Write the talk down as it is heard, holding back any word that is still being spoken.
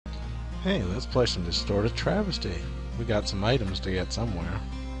Hey, let's play some distorted Travesty. We got some items to get somewhere.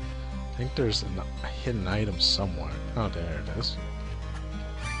 I think there's a hidden item somewhere. Oh, there it is.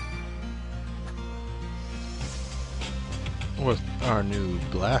 With our new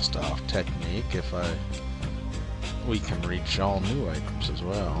blast-off technique, we can reach all new items as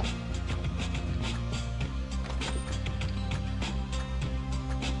well.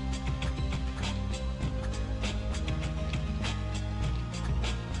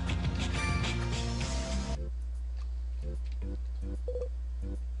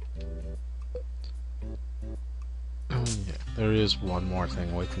 Yeah, there is one more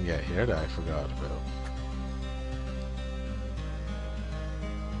thing we can get here that I forgot about.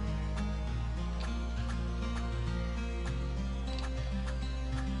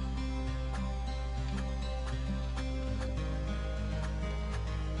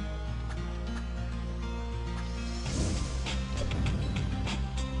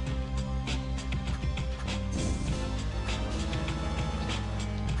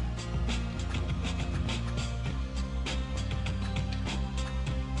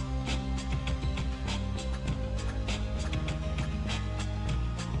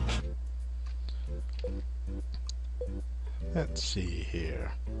 Let's see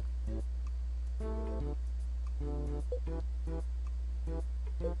here.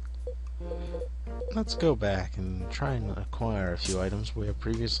 Let's go back and try and acquire a few items we have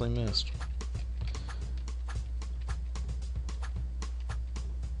previously missed.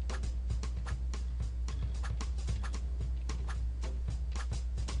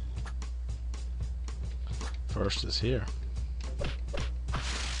 First is here.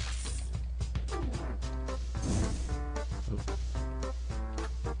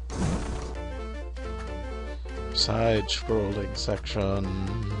 Side scrolling section.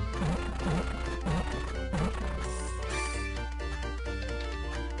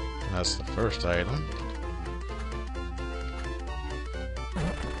 That's the first item.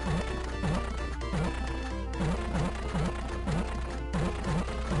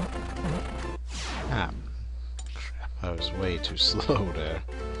 Ah, crap, I was way too slow there.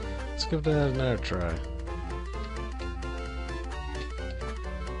 Let's give that another try.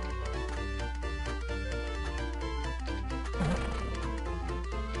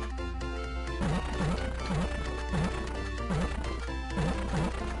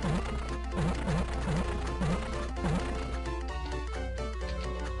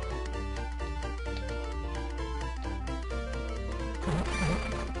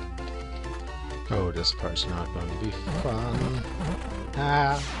 Oh, this part's not going to be fun.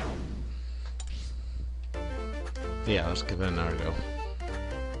 Ah. Yeah, let's give it another go.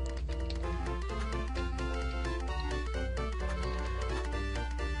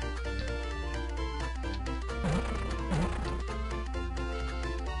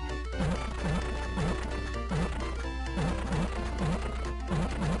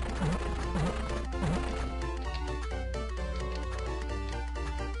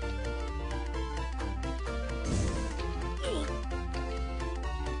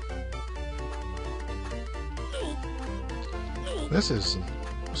 This is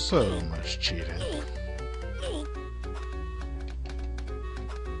so much cheating.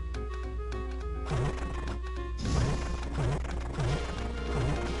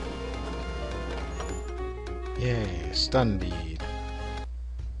 Yay, stun bead.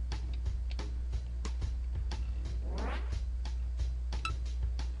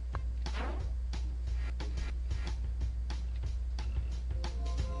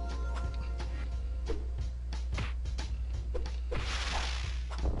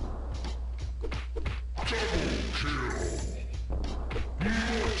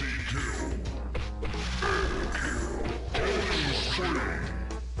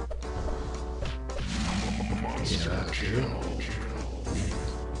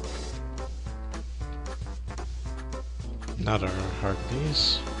 Another heart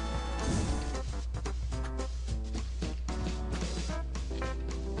piece.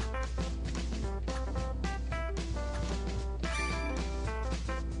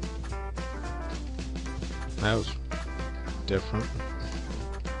 That was different.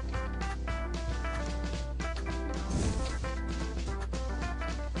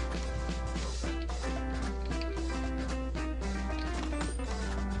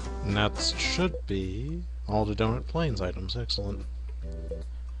 And that should be all the Donut Plains items. Excellent.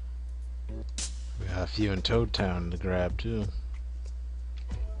 We got a few in Toad Town to grab too.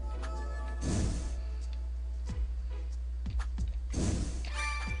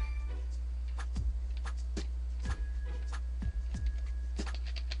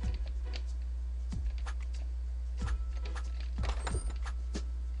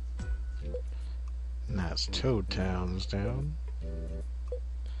 has Toad Towns down.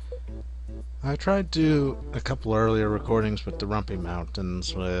 I tried to do a couple earlier recordings with the Rumpy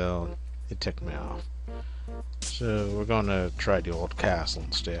Mountains. Well, it ticked me off. So we're going to try the old castle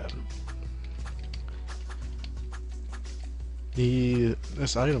instead.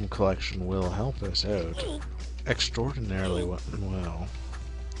 This item collection will help us out extraordinarily well.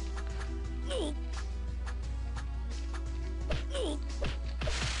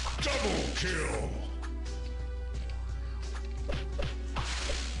 Double kill!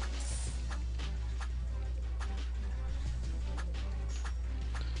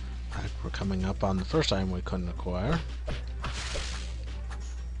 We're coming up on the first item we couldn't acquire.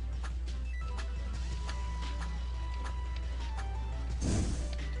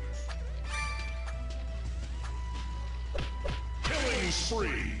 Killing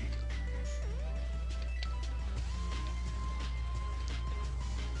spree!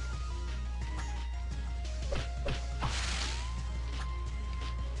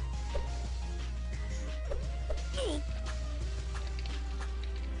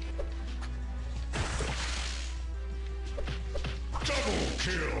 Double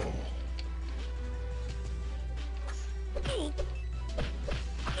kill!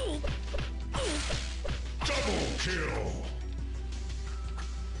 Double kill!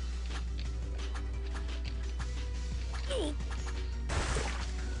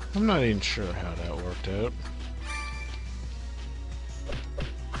 I'm not even sure how that worked out.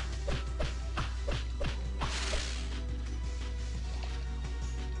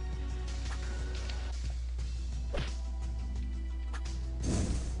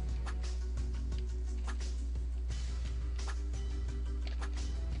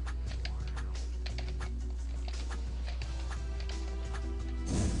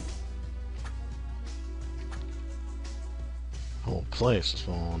 Whole place is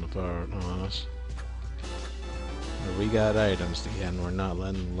falling apart on us. But we got items to get and we're not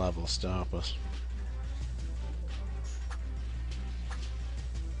letting the level stop us.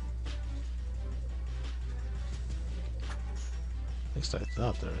 At least I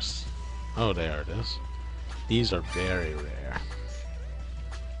thought there's... Oh, there it is. These are very rare.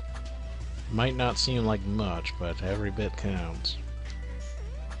 Might not seem like much, but every bit counts.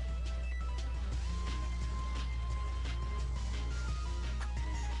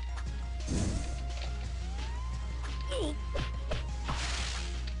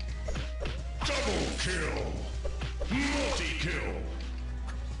 Double kill! Multi-kill!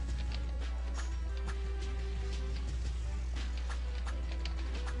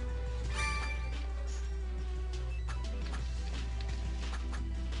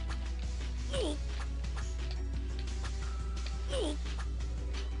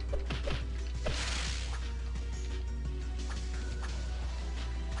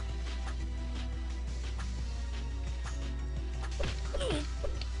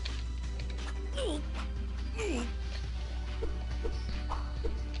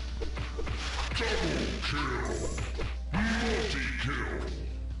 Double kill! Multi-kill!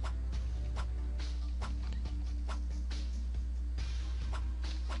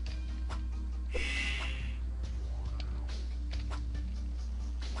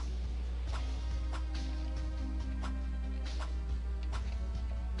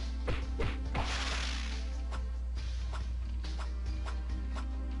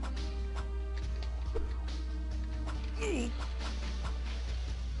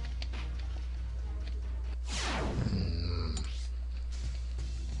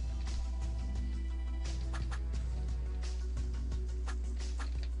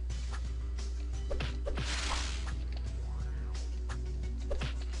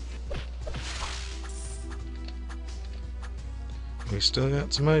 We still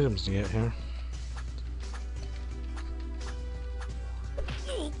got some items to get here.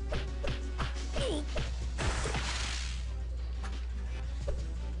 Double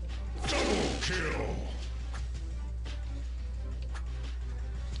kill!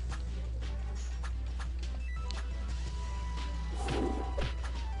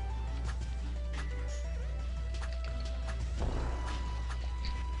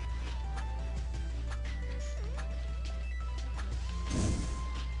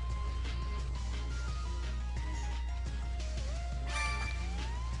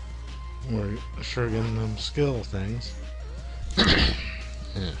 We're sure getting them skill things.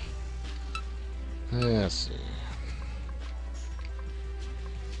 Yeah. Let's see.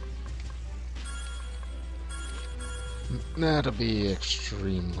 That'll be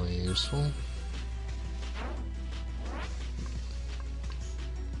extremely useful.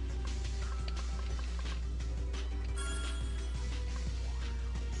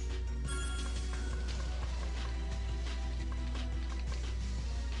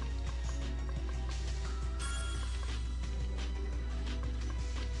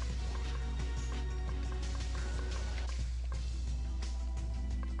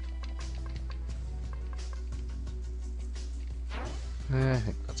 I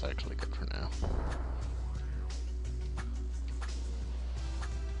think that's actually good for now.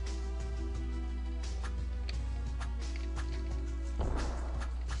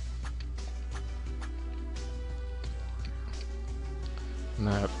 And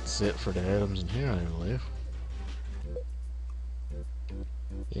that's it for the items in here, I believe.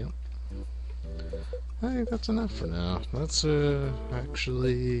 Yep. I think that's enough for now. Let's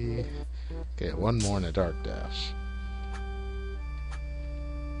actually get one more in a dark dash.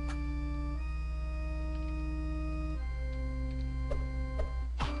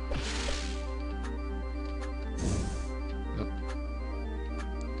 Yep.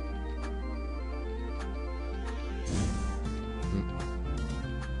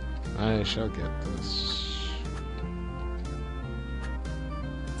 I shall get this.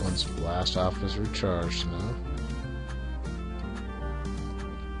 Once blast off is recharged now.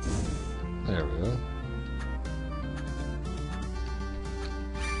 There we go.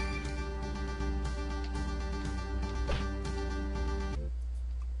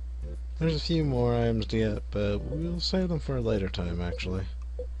 There's a few more items to get, but we'll save them for a later time, actually.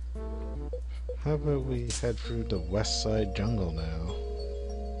 How about we head through the west side jungle now?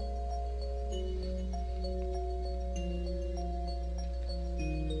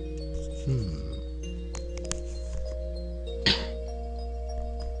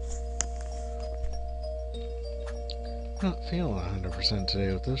 Not feeling 100%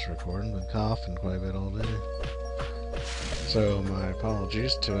 today with this recording. Been coughing quite a bit all day. So my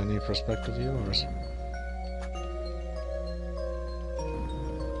apologies to any prospective viewers.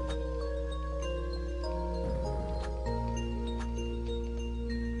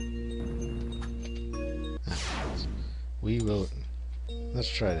 We will. Let's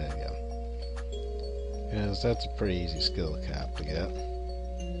try that again. Because that's a pretty easy skill cap to get.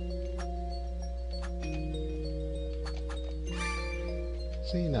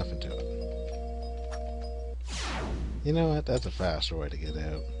 See, nothing to it. You know what? That's a faster way to get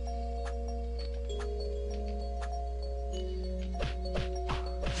out.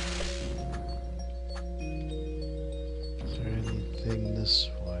 Is there anything this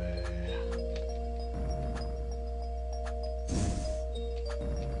way?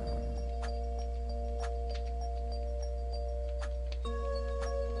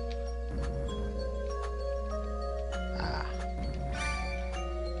 Ah.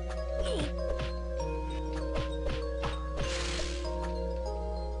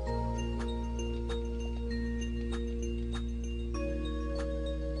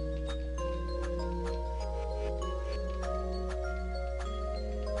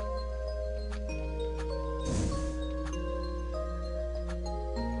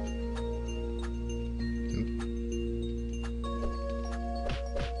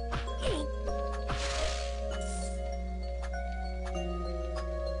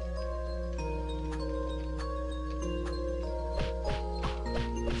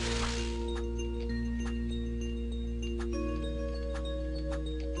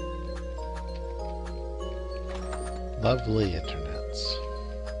 Lovely internets.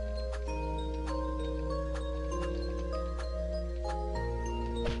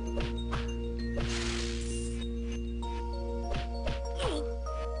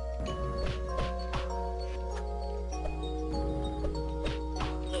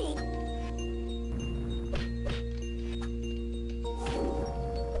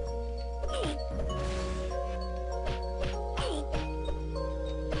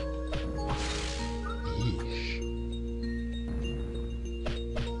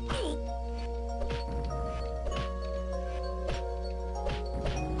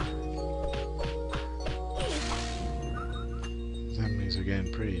 Are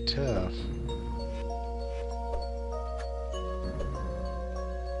getting pretty tough.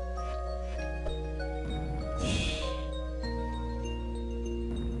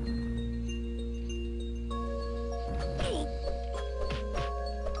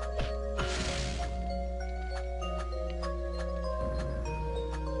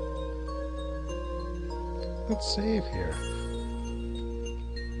 Let's save here.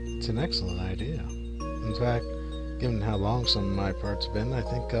 It's an excellent idea. In fact, given how long some of my parts have been, I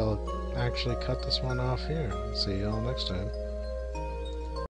think I'll actually cut this one off here. See you all next time.